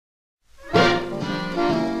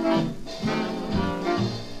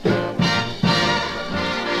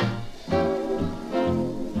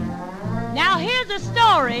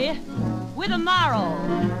tomorrow.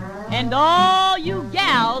 And all you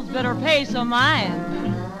gals better pay some mind.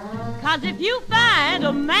 'Cause if you find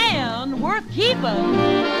a man worth keeping,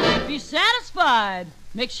 be satisfied,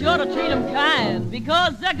 make sure to treat him kind.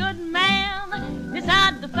 Because a good man is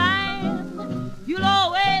hard to find. You'll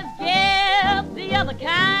always get the other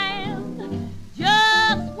kind.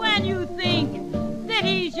 Just when you think that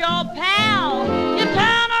he's your pal, you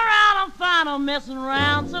turn around and find him messing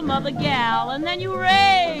around some other gal. And then you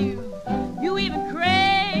rave, you even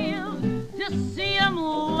crave to see him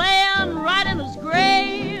laying right in his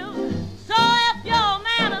grave. So if your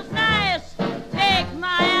man is nice, take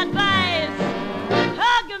my advice.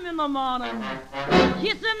 Hug him in the morning,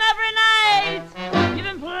 kiss him every night. Give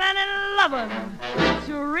him plenty of loving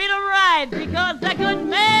to read him right. Because a good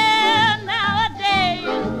man nowadays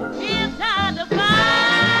is hard to find.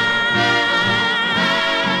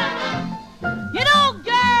 You know,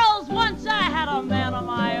 girls, once I had a man of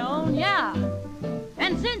my own, yeah.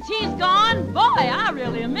 And since he's gone, boy, I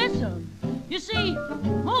really miss him. You see,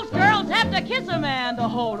 most girls have to kiss a man to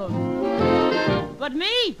hold him. But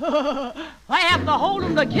me, I have to hold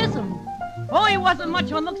him to kiss him. Oh, he wasn't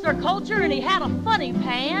much on looks or culture, and he had a funny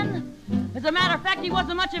pan. As a matter of fact, he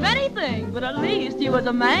wasn't much of anything, but at least he was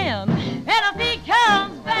a man. And if he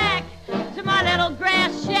comes back to my little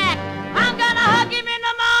grass shack, I'm gonna hug him in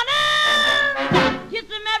the morning, kiss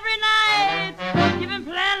him every night, give him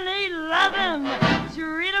plenty loving to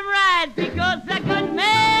read him right. Because a good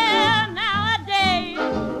man nowadays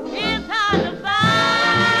is hard to find.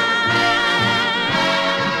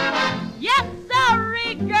 Yes,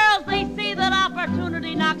 sorry, girls, they say that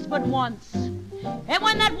opportunity knocks but once. And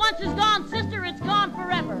when that once is gone, sister, it's gone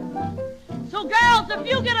forever. So, girls, if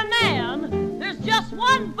you get a man, there's just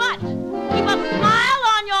one but. Keep a smile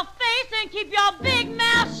on your face and keep your big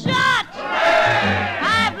mouth shut.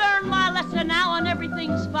 I've learned my lesson now and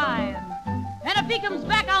everything's fine. And if he comes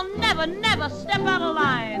back, I'll never, never step out of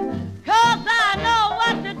line. 'Cause I know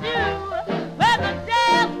what to do when the day